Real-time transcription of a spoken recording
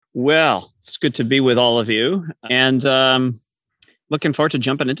Well, it's good to be with all of you, and looking forward to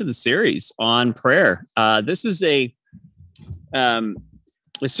jumping into the series on prayer. This is um,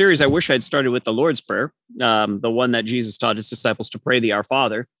 a series I wish I'd started with the Lord's Prayer, the one that Jesus taught his disciples to pray, the Our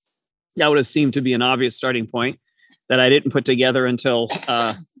Father. That would have seemed to be an obvious starting point that I didn't put together until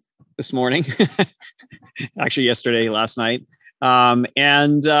this morning, actually yesterday, last night.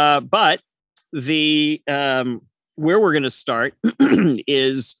 But the where we're going to start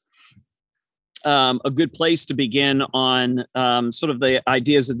is a good place to begin on sort of the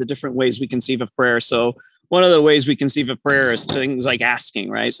ideas of the different ways we conceive of prayer. So one of the ways we conceive of prayer is things like asking,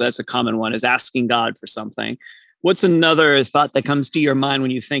 right? So that's a common one, is asking God for something. What's another thought that comes to your mind when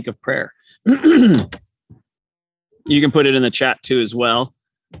you think of prayer? You can put it in the chat too as well.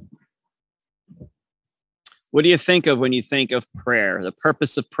 What do you think of when you think of prayer? The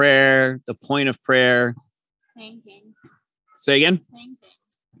purpose of prayer, the point of prayer? Thanking. Say again? Thanking.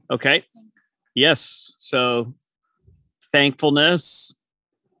 Okay. Thanking. Yes. So thankfulness,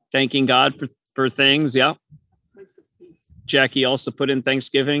 thanking God for things. Yeah. Place of peace. Jackie also put in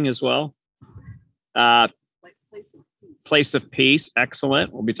Thanksgiving as well. Place of peace. Place of peace.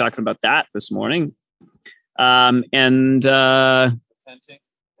 Excellent. We'll be talking about that this morning. And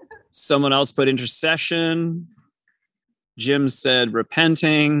someone else put intercession. Jim said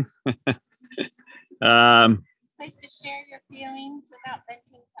repenting. Place to share your feelings without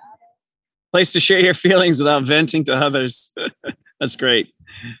venting to others. Place to share your feelings without venting to others. That's great.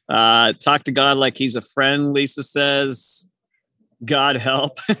 Talk to God like he's a friend, Lisa says. God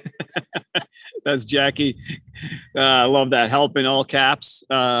help. That's Jackie. I love that. Help in all caps.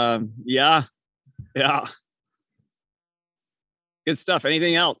 Yeah. Good stuff.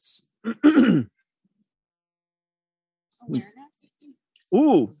 Anything else? Awareness.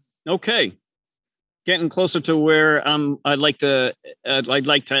 Ooh, okay. Getting closer to where I'd like to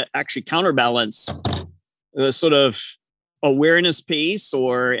actually counterbalance the sort of awareness piece,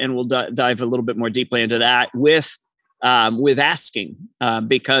 and we'll dive a little bit more deeply into that with asking,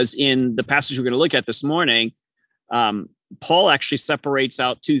 because in the passage we're going to look at this morning, Paul actually separates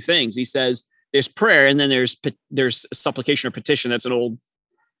out two things. He says there's prayer, and then there's supplication or petition. That's an old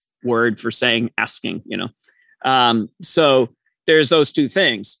word for saying asking, so there's those two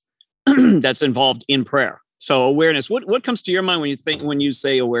things that's involved in prayer. So awareness, what comes to your mind when you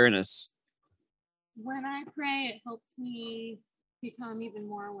say awareness? When I pray, it helps me become even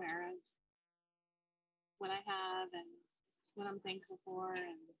more aware of what I have and what I'm thankful for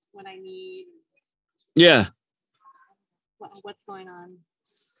and what I need. Yeah. What's going on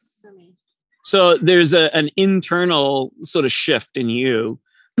for me. So there's an internal sort of shift in you,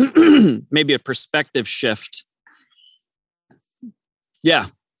 maybe a perspective shift. Yeah.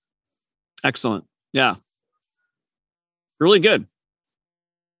 Excellent. Yeah. Really good.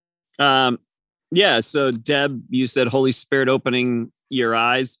 Yeah. So Deb, you said Holy Spirit opening your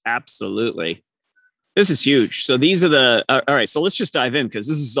eyes. Absolutely. This is huge. So these are all right. So let's just dive in, because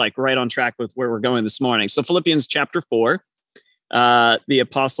this is like right on track with where we're going this morning. So Philippians chapter 4, the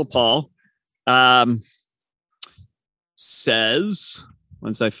Apostle Paul says,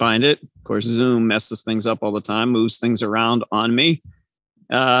 once I find it, of course, Zoom messes things up all the time, moves things around on me.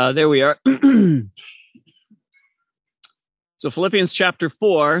 There we are. So Philippians chapter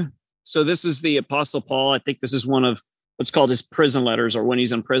 4. So this is the Apostle Paul. I think this is one of what's called his prison letters, or when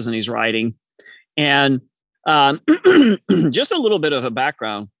he's in prison, he's writing. And just a little bit of a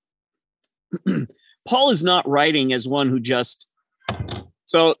background. Paul is not writing as one who just...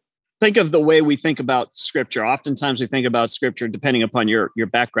 So think of the way we think about Scripture. Oftentimes we think about Scripture, depending upon your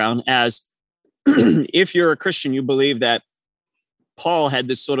background, as if you're a Christian, you believe that Paul had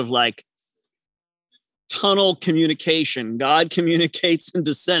this sort of like tunnel communication. God communicates and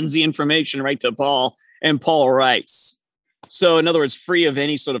sends the information right to Paul, and Paul writes. So in other words, free of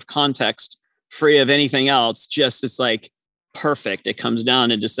any sort of context, free of anything else, just it's like perfect. It comes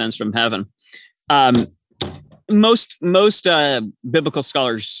down and descends from heaven. Most biblical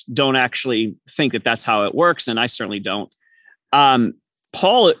scholars don't actually think that that's how it works, and I certainly don't.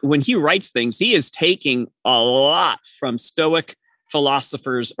 Paul, when he writes things, he is taking a lot from Stoic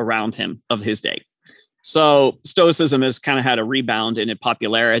philosophers around him of his day. So Stoicism has kind of had a rebound in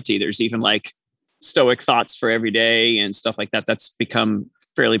popularity. There's even like Stoic thoughts for every day and stuff like that. That's become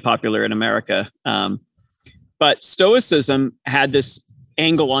fairly popular in America. But Stoicism had this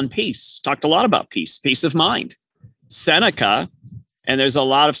angle on peace, talked a lot about peace of mind. Seneca, and there's a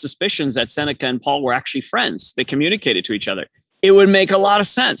lot of suspicions that Seneca and Paul were actually friends. They communicated to each other. It would make a lot of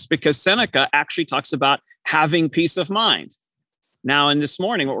sense, because Seneca actually talks about having peace of mind. Now, in this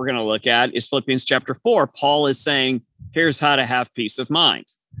morning, what we're going to look at is Philippians chapter 4. Paul is saying, here's how to have peace of mind.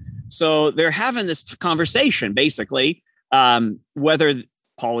 So they're having this conversation, basically, whether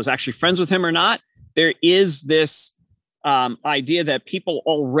Paul was actually friends with him or not. There is this idea that people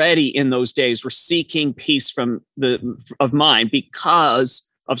already in those days were seeking peace of mind because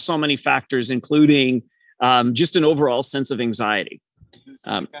of so many factors, including just an overall sense of anxiety.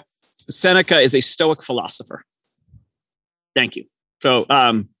 Seneca is a Stoic philosopher. Thank you. So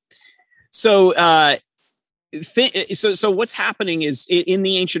what's happening is in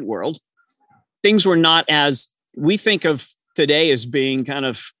the ancient world, things were not as we think of today as being kind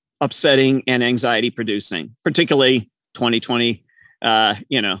of upsetting and anxiety producing, particularly 2020,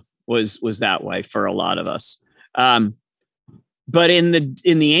 was that way for a lot of us. But in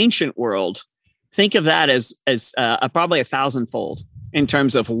the ancient world, think of that as probably 1,000-fold in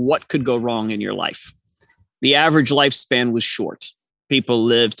terms of what could go wrong in your life. The average lifespan was short. People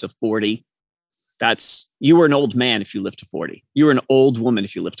lived to 40. You were an old man if you lived to 40. You were an old woman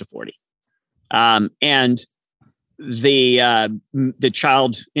if you lived to 40. And the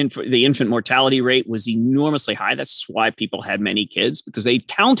infant mortality rate was enormously high. That's why people had many kids, because they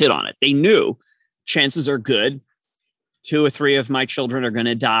counted on it. They knew chances are good 2 or 3 of my children are going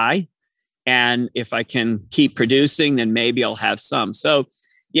to die. And if I can keep producing, then maybe I'll have some. So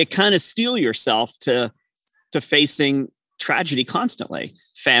you kind of steel yourself to facing tragedy constantly.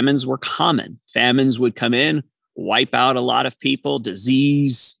 Famines were common. Famines would come in, wipe out a lot of people,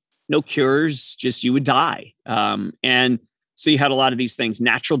 disease, no cures, just you would die. And so you had a lot of these things.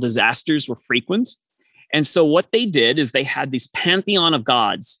 Natural disasters were frequent. And so what they did is they had this pantheon of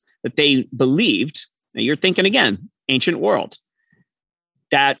gods that they believed. Now you're thinking again, ancient world,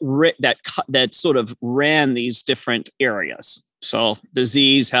 that sort of ran these different areas. So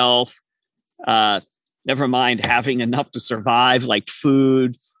disease, health, never mind having enough to survive, like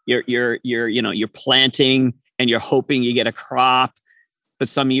food. You're planting and you're hoping you get a crop, but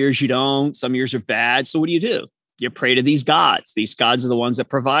some years you don't. Some years are bad. So what do? You pray to these gods. These gods are the ones that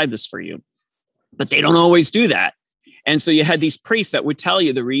provide this for you, but they don't always do that. And so you had these priests that would tell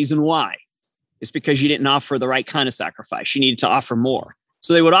you the reason why. It's because you didn't offer the right kind of sacrifice. You needed to offer more.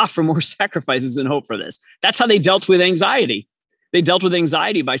 So they would offer more sacrifices and hope for this. That's how they dealt with anxiety. They dealt with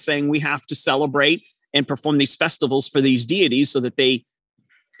anxiety by saying we have to celebrate and perform these festivals for these deities so that they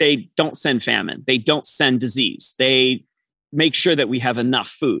don't send famine. They don't send disease. They make sure that we have enough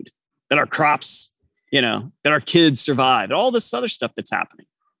food, that our crops, that our kids survive, all this other stuff that's happening.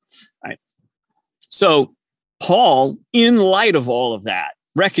 Right. So Paul, in light of all of that,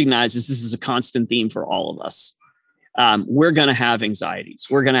 recognizes this is a constant theme for all of us. We're going to have anxieties.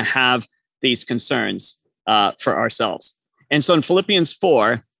 We're going to have these concerns for ourselves. And so in Philippians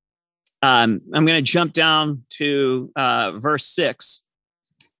 4, I'm going to jump down to verse 6.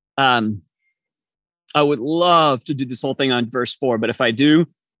 I would love to do this whole thing on verse 4, but if I do,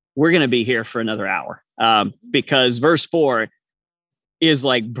 we're going to be here for another hour because verse 4 is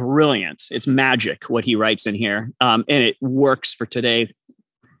like brilliant. It's magic what he writes in here, and it works for today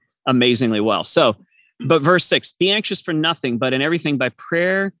amazingly well. So, but verse 6, be anxious for nothing, but in everything by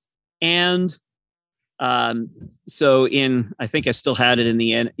prayer and I think I still had it in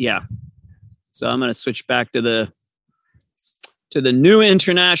the end. Yeah. So I'm going to switch back to the New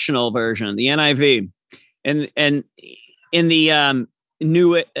International Version, the NIV, and in the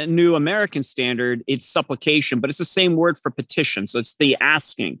New American Standard, it's supplication, but it's the same word for petition. So it's the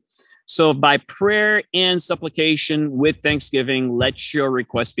asking. So by prayer and supplication with thanksgiving, let your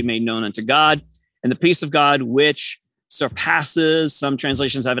requests be made known unto God, and the peace of God, which surpasses, some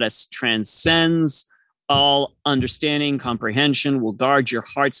translations have it as transcends all understanding, comprehension, will guard your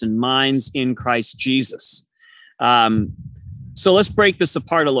hearts and minds in Christ Jesus. So let's break this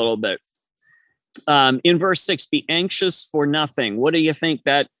apart a little bit. In verse 6, be anxious for nothing. What do you think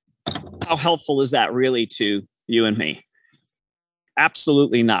how helpful is that really to you and me?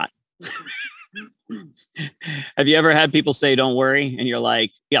 Absolutely not. Have you ever had people say, don't worry? And you're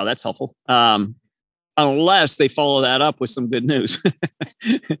like, yeah, that's helpful. Unless they follow that up with some good news,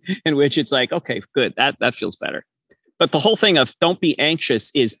 in which it's like, okay, good. That feels better. But the whole thing of don't be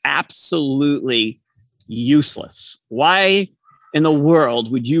anxious is absolutely useless. Why in the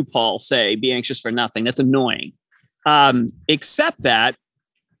world would you, Paul, say be anxious for nothing? That's annoying. Except that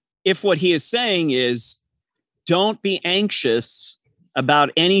if what he is saying is don't be anxious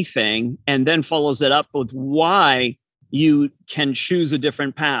about anything, and then follows it up with why you can choose a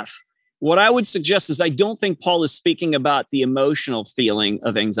different path. What I would suggest is I don't think Paul is speaking about the emotional feeling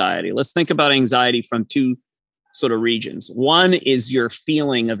of anxiety. Let's think about anxiety from two sort of regions. One is your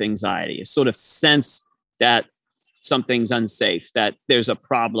feeling of anxiety, a sort of sense that something's unsafe, that there's a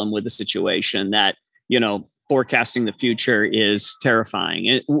problem with the situation, that, forecasting the future is terrifying.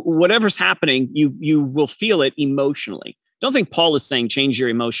 And whatever's happening, you will feel it emotionally. Don't think Paul is saying change your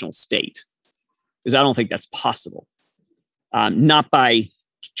emotional state, because I don't think that's possible. Not by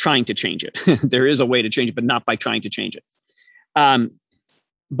trying to change it. There is a way to change it, but not by trying to change it.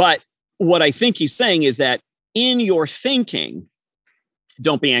 But what I think he's saying is that in your thinking,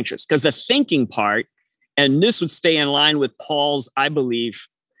 don't be anxious, because the thinking part, and this would stay in line with Paul's, I believe,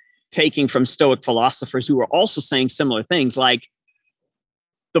 taking from Stoic philosophers who are also saying similar things, like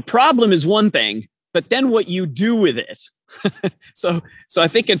the problem is one thing, but then what you do with it. So I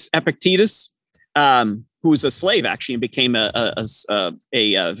think it's Epictetus, who was a slave actually and became a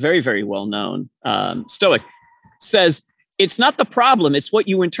very, very well-known Stoic, says it's not the problem, it's what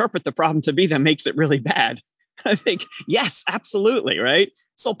you interpret the problem to be that makes it really bad. I think, yes, absolutely, right?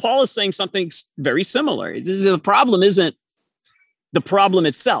 So Paul is saying something very similar. The problem isn't the problem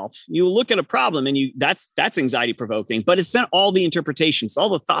itself. You look at a problem and that's anxiety provoking, but it's not all the interpretations, all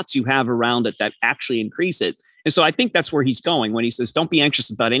the thoughts you have around it that actually increase it. And so I think that's where he's going when he says, don't be anxious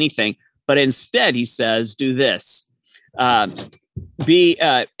about anything, but instead he says, do this, be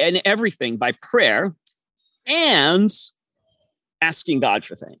in everything by prayer and asking God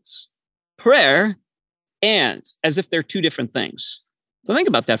for things. Prayer and, as if they're two different things. So think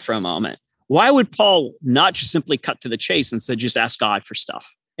about that for a moment. Why would Paul not just simply cut to the chase and say, just ask God for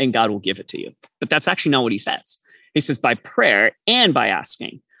stuff and God will give it to you? But that's actually not what he says. He says by prayer and by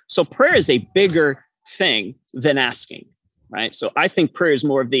asking. So prayer is a bigger thing than asking, right? So I think prayer is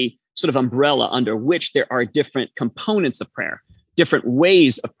more of the sort of umbrella under which there are different components of prayer, different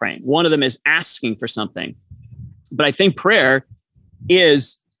ways of praying. One of them is asking for something. But I think prayer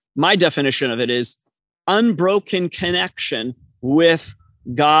is, my definition of it is unbroken connection with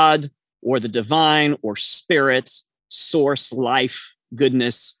God or the divine or spirit, source, life,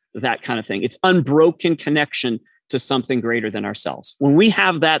 goodness, that kind of thing. It's unbroken connection to something greater than ourselves. When we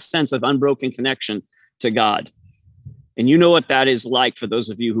have that sense of unbroken connection to God, and you know what that is like for those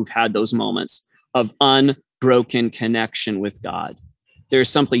of you who've had those moments of unbroken connection with God, there's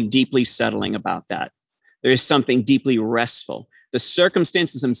something deeply settling about that. There is something deeply restful. The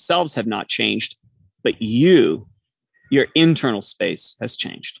circumstances themselves have not changed, but your internal space has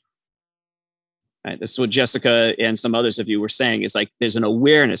changed. Right? This is what Jessica and some others of you were saying, is like there's an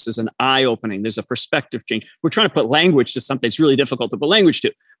awareness, there's an eye-opening, there's a perspective change. We're trying to put language to something it's really difficult to put language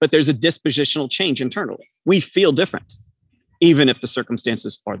to, but there's a dispositional change internally. We feel different, even if the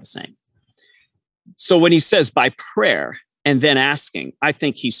circumstances are the same. So when he says by prayer and then asking, I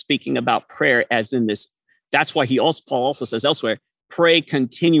think he's speaking about prayer as in this. That's why Paul also says elsewhere, pray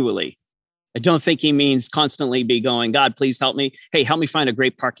continually. I don't think he means constantly be going, God, please help me. Hey, help me find a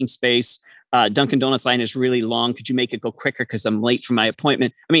great parking space. Dunkin' Donuts line is really long. Could you make it go quicker because I'm late for my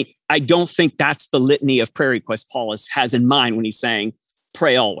appointment? I mean, I don't think that's the litany of prayer requests Paul has in mind when he's saying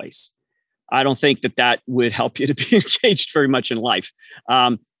pray always. I don't think that would help you to be engaged very much in life.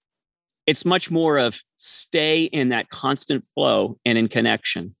 It's much more of stay in that constant flow and in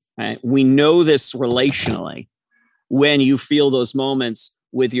connection. Right? We know this relationally when you feel those moments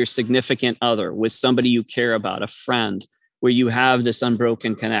with your significant other, with somebody you care about, a friend, where you have this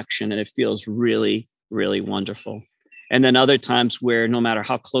unbroken connection and it feels really, really wonderful. And then other times where no matter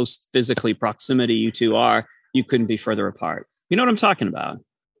how close physically proximity you two are, you couldn't be further apart. You know what I'm talking about,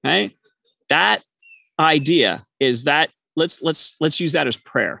 right? That idea is that let's use that as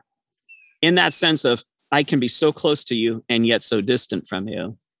prayer. In that sense of I can be so close to you and yet so distant from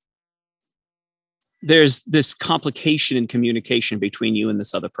you. There's this complication in communication between you and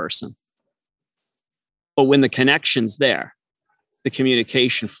this other person. But when the connection's there, the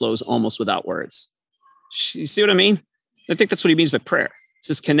communication flows almost without words. You see what I mean? I think that's what he means by prayer. It's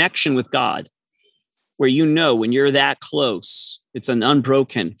this connection with God where you know when you're that close, it's an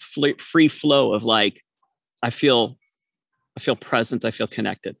unbroken, free flow of like, I feel present, I feel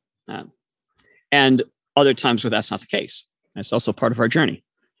connected. And other times where that's not the case. That's also part of our journey.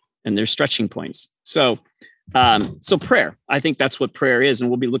 And there's stretching points. So prayer, I think that's what prayer is. And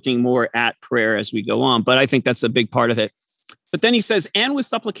we'll be looking more at prayer as we go on, but I think that's a big part of it. But then he says, and with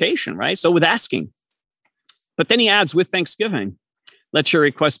supplication, right? So with asking, but then he adds with thanksgiving, let your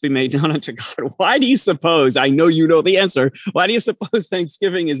requests be made known unto God. Why do you suppose, I know you know the answer, why do you suppose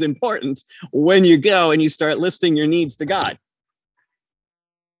thanksgiving is important when you go and you start listing your needs to God?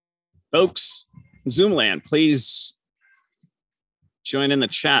 Folks, Zoomland, please join in the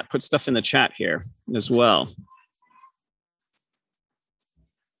chat. Put stuff in the chat here as well.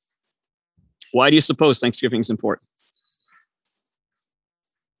 Why do you suppose Thanksgiving is important?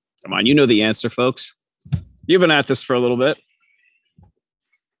 Come on, you know the answer, folks. You've been at this for a little bit.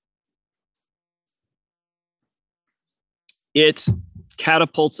 it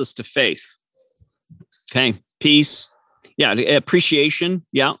catapults us to faith. Okay. Peace. Yeah. Appreciation.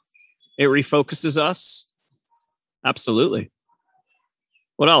 Yeah. It refocuses us. Absolutely.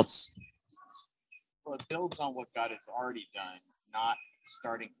 What else? Well, it builds on what God has already done, not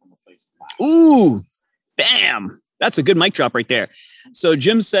starting from a place of lack. Ooh, bam. That's a good mic drop right there. So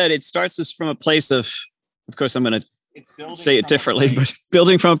Jim said it starts us from a place of course, I'm going to say it differently, but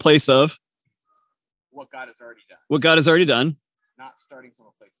building from a place of what God has already done. What God has already done. Not starting from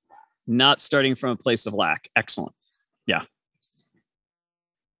a place of lack. Not starting from a place of lack. Excellent. Yeah.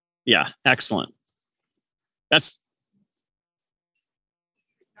 Yeah. Excellent. That's.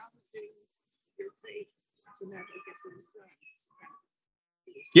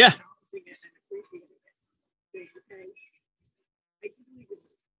 Yeah.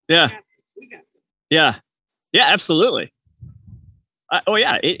 Yeah. Yeah. Yeah, absolutely. Oh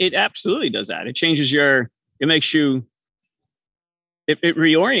yeah, it absolutely does that. It changes it makes you, it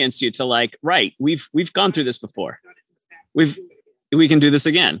reorients you to like, right, we've gone through this before. We can do this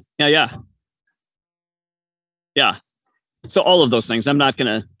again. Yeah. Yeah. So all of those things, I'm not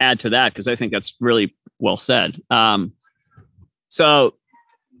going to add to that because I think that's really well said. So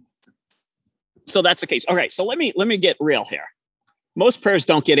that's the case. Okay. So let me get real here. Most prayers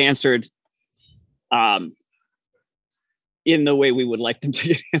don't get answered in the way we would like them to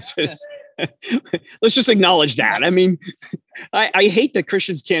get answered. Let's just acknowledge that. I mean, I hate that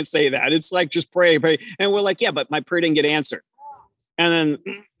Christians can't say that. It's like, just pray. And we're like, yeah, but my prayer didn't get answered. And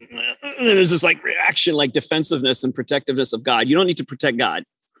then there's this like reaction, like defensiveness and protectiveness of God. You don't need to protect God.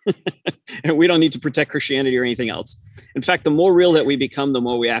 And we don't need to protect Christianity or anything else. In fact, the more real that we become, the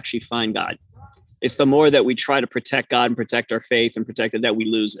more we actually find God. It's the more that we try to protect God and protect our faith and protect it that we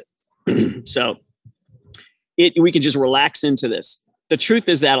lose it. So we can just relax into this. The truth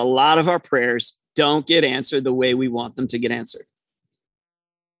is that a lot of our prayers don't get answered the way we want them to get answered.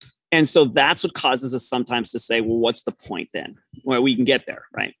 And so that's what causes us sometimes to say, well, what's the point then? Well, we can get there,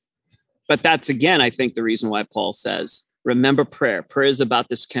 right? But that's, again, I think the reason why Paul says, remember prayer. Prayer is about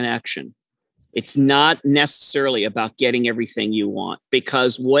this connection. It's not necessarily about getting everything you want,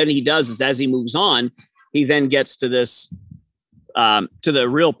 because what he does is as he moves on, he then gets to this, to the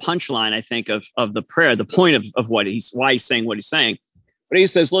real punchline, I think, of the prayer, the point of why he's saying what he's saying. But he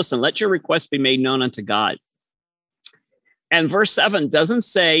says, listen, let your request be made known unto God. And verse 7 doesn't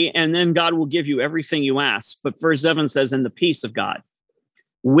say, and then God will give you everything you ask. But verse 7 says, in the peace of God,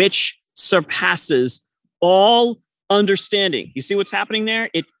 which surpasses all understanding. You see what's happening there?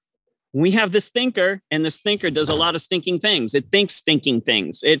 We have this thinker, and this thinker does a lot of stinking things. It thinks stinking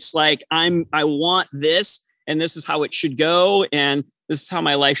things. It's like, I want this, and this is how it should go, and this is how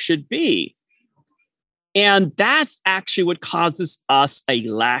my life should be. And that's actually what causes us a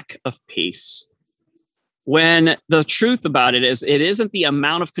lack of peace. When the truth about it is, it isn't the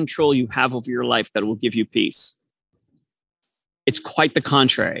amount of control you have over your life that will give you peace. It's quite the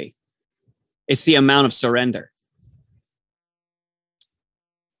contrary. It's the amount of surrender.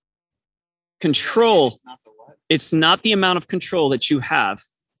 Control, it's not the amount of control that you have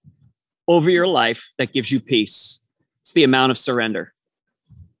over your life that gives you peace. It's the amount of surrender.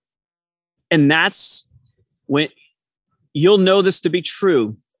 And that's when you'll know this to be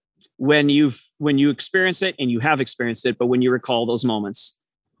true when you experience it, and you have experienced it, but when you recall those moments.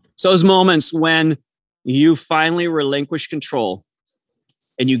 So those moments when you finally relinquish control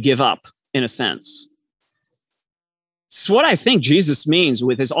and you give up, in a sense. It's what I think Jesus means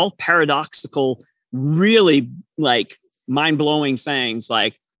with his all paradoxical, really like mind-blowing sayings,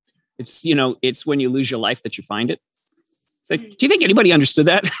 like it's when you lose your life that you find it. It's like, do you think anybody understood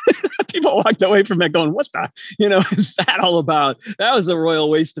that? People walked away from it going, what's that? Is that all about? That was a royal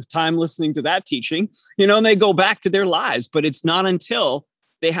waste of time listening to that teaching, and they go back to their lives. But it's not until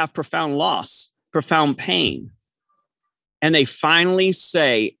they have profound loss, profound pain, and they finally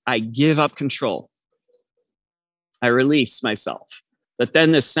say, I give up control. I release myself. But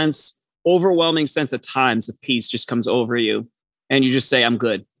then this overwhelming sense at times of peace just comes over you. And you just say, I'm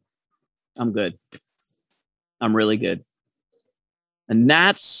good. I'm good. I'm really good. And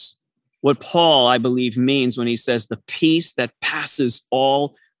that's what Paul, I believe, means when he says the peace that passes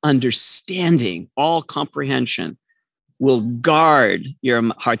all understanding, all comprehension, will guard your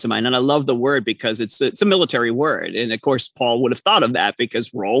hearts and mind. And I love the word because it's a military word. And of course, Paul would have thought of that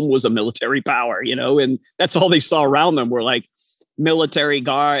because Rome was a military power, and that's all they saw around them were like military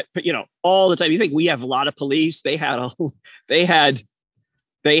guard, all the time. You think we have a lot of police? They had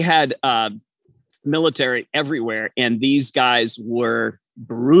military everywhere. And these guys were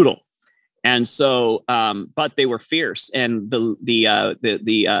brutal. And so, but they were fierce. And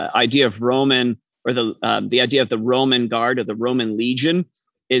the idea of Roman or the idea of the Roman guard or the Roman legion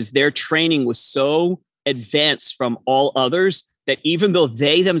is their training was so advanced from all others that even though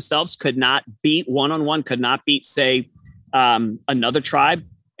they themselves could not beat one-on-one, could not beat, say, another tribe,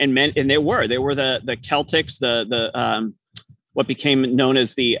 and they were the Celtics, the what became known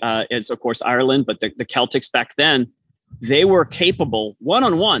as as of course Ireland, but the Celtics back then, they were capable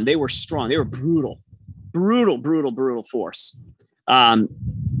one-on-one. They were strong. They were brutal force. And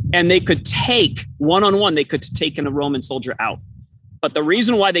they could take one-on-one. They could take a Roman soldier out. But the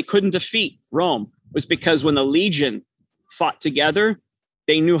reason why they couldn't defeat Rome was because when the legion fought together,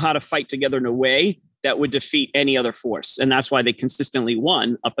 they knew how to fight together in a way that would defeat any other force. And that's why they consistently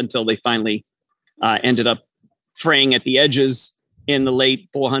won up until they finally ended up fraying at the edges in the late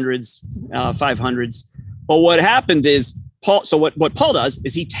 400s, 500s. But what happened is what Paul does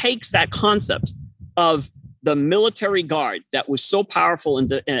is he takes that concept of the military guard that was so powerful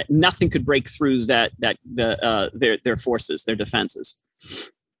and nothing could break through their forces, their defenses.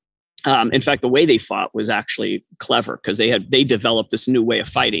 In fact, the way they fought was actually clever because they developed this new way of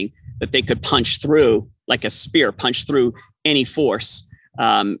fighting that they could punch through like a spear, punch through any force,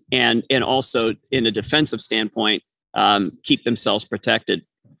 and also in a defensive standpoint, keep themselves protected.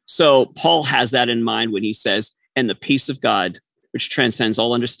 So Paul has that in mind when he says, "And the peace of God, which transcends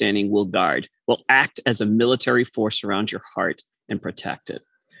all understanding, will act as a military force around your heart and protect it."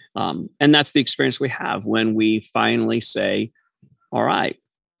 And that's the experience we have when we finally say, all right,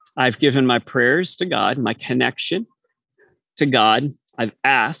 I've given my prayers to God, my connection to God. I've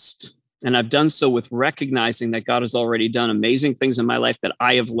asked, and I've done so with recognizing that God has already done amazing things in my life, that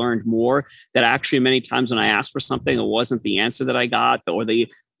I have learned more, that actually many times when I asked for something, it wasn't the answer that I got or the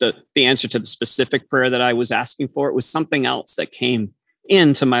answer to the specific prayer that I was asking for. It was something else that came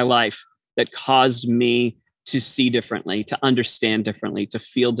into my life that caused me to see differently, to understand differently, to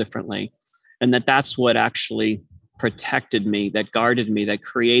feel differently. And that's what actually protected me, that guarded me, that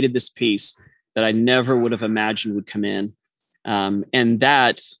created this peace that I never would have imagined would come in. And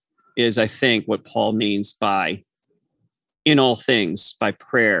that is, I think, what Paul means by in all things, by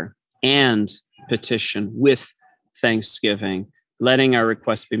prayer and petition with thanksgiving, letting our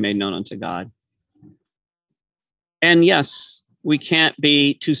requests be made known unto God. And yes, we can't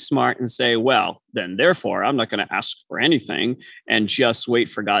be too smart and say, well, then therefore I'm not going to ask for anything and just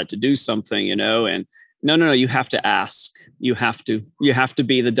wait for God to do something, and no, you have to ask. You have to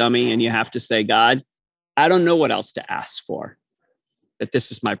be the dummy and you have to say, God, I don't know what else to ask for, but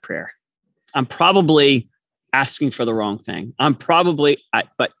this is my prayer. I'm probably asking for the wrong thing.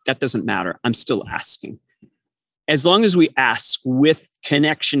 But that doesn't matter. I'm still asking. As long as we ask with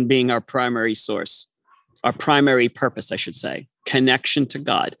connection being our primary source, our primary purpose, I should say, connection to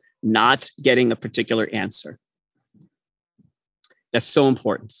God, not getting a particular answer. That's so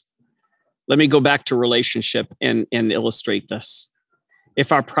important. Let me go back to relationship and illustrate this.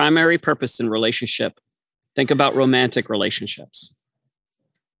 If our primary purpose in relationship, think about romantic relationships.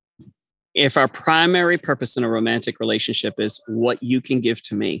 If our primary purpose in a romantic relationship is what you can give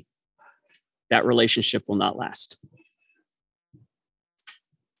to me, that relationship will not last.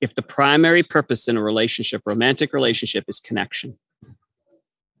 If the primary purpose in a relationship, romantic relationship, is connection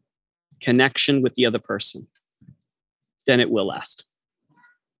with the other person, then it will last.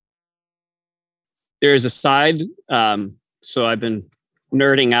 There is a side, so I've been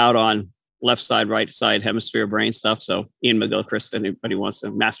nerding out on left side, right side hemisphere brain stuff. So Ian McGilchrist, anybody wants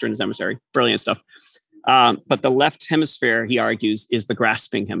to master in his emissary, brilliant stuff. But the left hemisphere, he argues, is the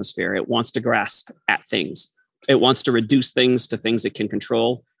grasping hemisphere. It wants to grasp at things. It wants to reduce things to things it can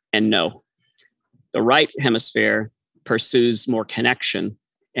control and know. The right hemisphere pursues more connection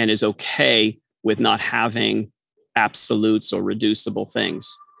and is okay with not having absolutes or reducible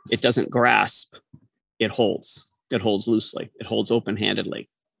things. It doesn't grasp. It holds. It holds loosely. It holds open-handedly.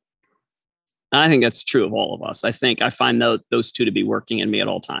 I think that's true of all of us. I find those two to be working in me at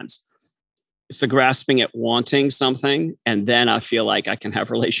all times. It's the grasping at wanting something, and then I feel like I can have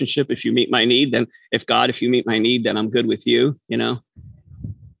a relationship. If you meet my need, then if you meet my need, then I'm good with you, And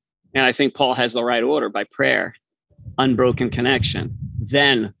I think Paul has the right order by prayer, unbroken connection,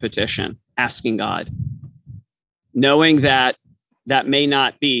 then petition, asking God, knowing that may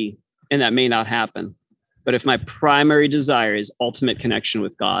not be and that may not happen. But if my primary desire is ultimate connection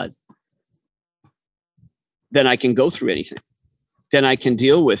with God, then I can go through anything. Then I can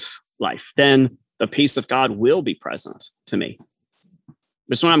deal with life. Then the peace of God will be present to me. But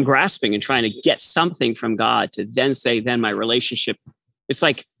it's when I'm grasping and trying to get something from God to then say, then my relationship, it's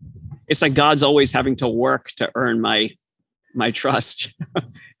like God's always having to work to earn my trust.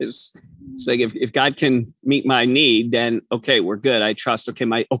 It's like if God can meet my need, then okay, we're good. I trust.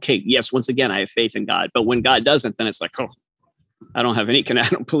 Okay, yes, once again, I have faith in God. But when God doesn't, then it's like, oh, I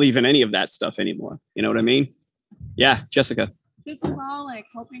don't believe in any of that stuff anymore. You know what I mean? Yeah, Jessica. Just as well, like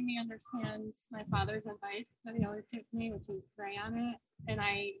helping me understand my father's advice that he always gives me, which is pray on it. And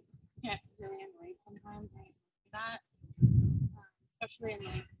I get really annoyed sometimes when I do that, especially in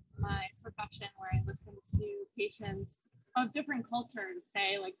like my profession where I listen to patients of different cultures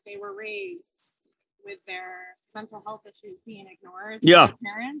say like they were raised with their mental health issues being ignored by their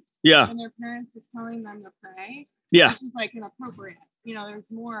parents. Yeah. And their parents is telling them to pray. Yeah. Which is like inappropriate. You know, there's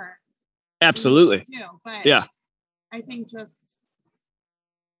more. Absolutely. But yeah. I think just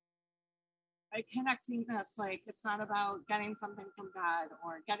like connecting us, like it's not about getting something from God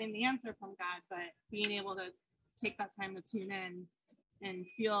or getting the answer from God, but being able to take that time to tune in and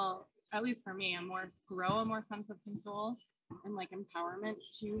feel, at least for me, grow a more sense of control and like empowerment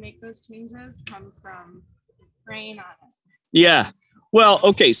to make those changes comes from praying on it. Yeah. Well,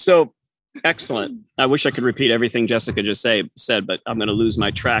 okay. So excellent. I wish I could repeat everything Jessica just said, but I'm going to lose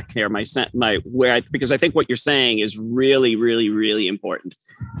my track here. Because I think what you're saying is really, really, really important.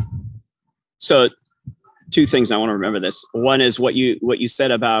 So, two things I want to remember this. One is what you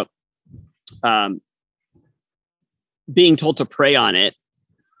said about being told to pray on it,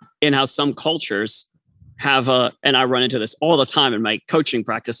 and how some cultures have and I run into this all the time in my coaching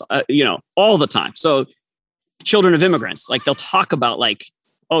practice. All the time. So, children of immigrants, like they'll talk about like,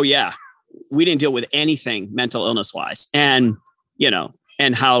 oh yeah, we didn't deal with anything mental illness wise. And,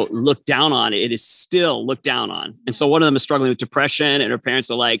 and how looked down on it is still looked down on. And so one of them is struggling with depression and her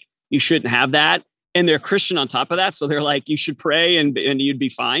parents are like, you shouldn't have that. And they're Christian on top of that. So they're like, you should pray and you'd be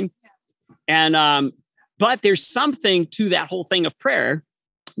fine. And, but there's something to that whole thing of prayer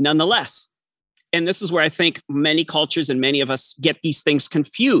nonetheless. And this is where I think many cultures and many of us get these things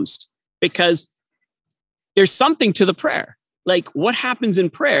confused, because there's something to the prayer. Like what happens in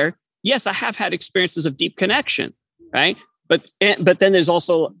prayer? Yes, I have had experiences of deep connection, right? But then there's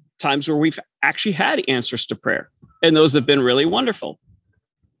also times where we've actually had answers to prayer, and those have been really wonderful.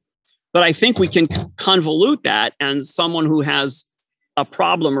 But I think we can convolute that, and someone who has a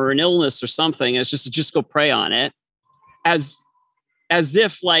problem or an illness or something is just go pray on it, as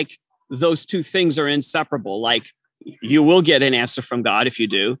if like those two things are inseparable. Like you will get an answer from God if you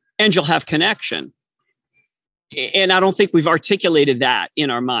do, and you'll have connection. And I don't think we've articulated that in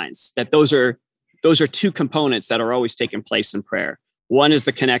our minds, that those are two components that are always taking place in prayer. One is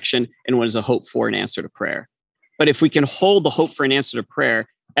the connection, and one is a hope for an answer to prayer. But if we can hold the hope for an answer to prayer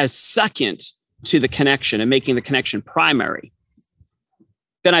as second to the connection and making the connection primary,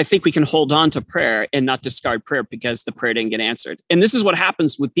 then I think we can hold on to prayer and not discard prayer because the prayer didn't get answered. And this is what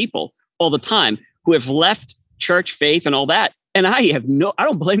happens with people all the time who have left church, faith, and all that. And I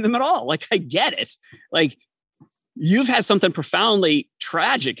don't blame them at all. Like, I get it. Like, you've had something profoundly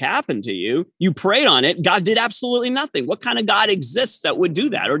tragic happen to you. You prayed on it. God did absolutely nothing. What kind of God exists that would do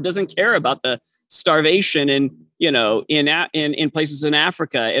that, or doesn't care about the starvation in places in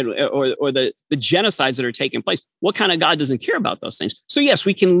Africa or the genocides that are taking place? What kind of God doesn't care about those things? So yes,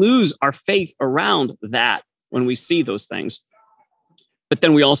 we can lose our faith around that when we see those things, but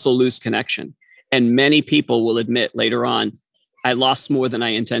then we also lose connection. And many people will admit later on, I lost more than I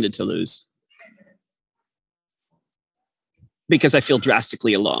intended to lose, because I feel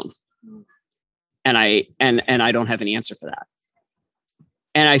drastically alone, and I don't have an answer for that.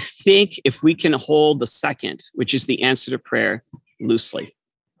 And I think if we can hold the second, which is the answer to prayer, loosely,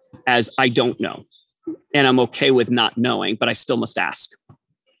 as I don't know, and I'm okay with not knowing, but I still must ask.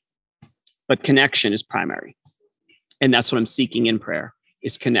 But connection is primary, and that's what I'm seeking in prayer,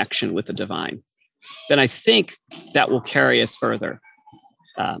 is connection with the divine. Then I think that will carry us further.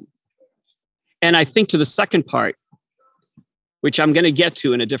 And I think to the second part, which I'm going to get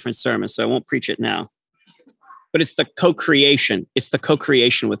to in a different sermon, so I won't preach it now. But it's the co-creation. It's the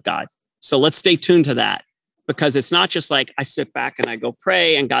co-creation with God. So let's stay tuned to that, because it's not just like I sit back and I go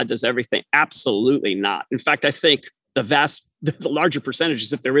pray and God does everything. Absolutely not. In fact, I think the larger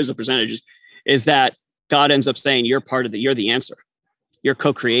percentages, if there is a percentage, is that God ends up saying, you're the answer. You're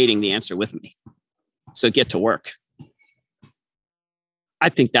co-creating the answer with me. So get to work. I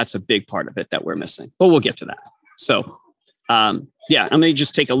think that's a big part of it that we're missing, but we'll get to that. So let me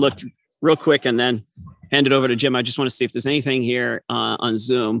just take a look real quick and then hand it over to Jim. I just want to see if there's anything here on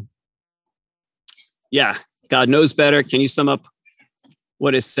Zoom. Yeah, God knows better. Can you sum up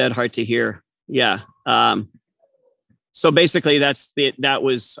what is said? Hard to hear. Yeah. So basically, that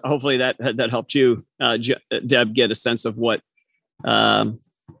was hopefully that helped you, Deb, get a sense of what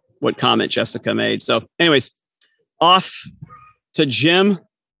comment Jessica made. So, anyways, off to Jim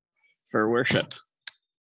for worship.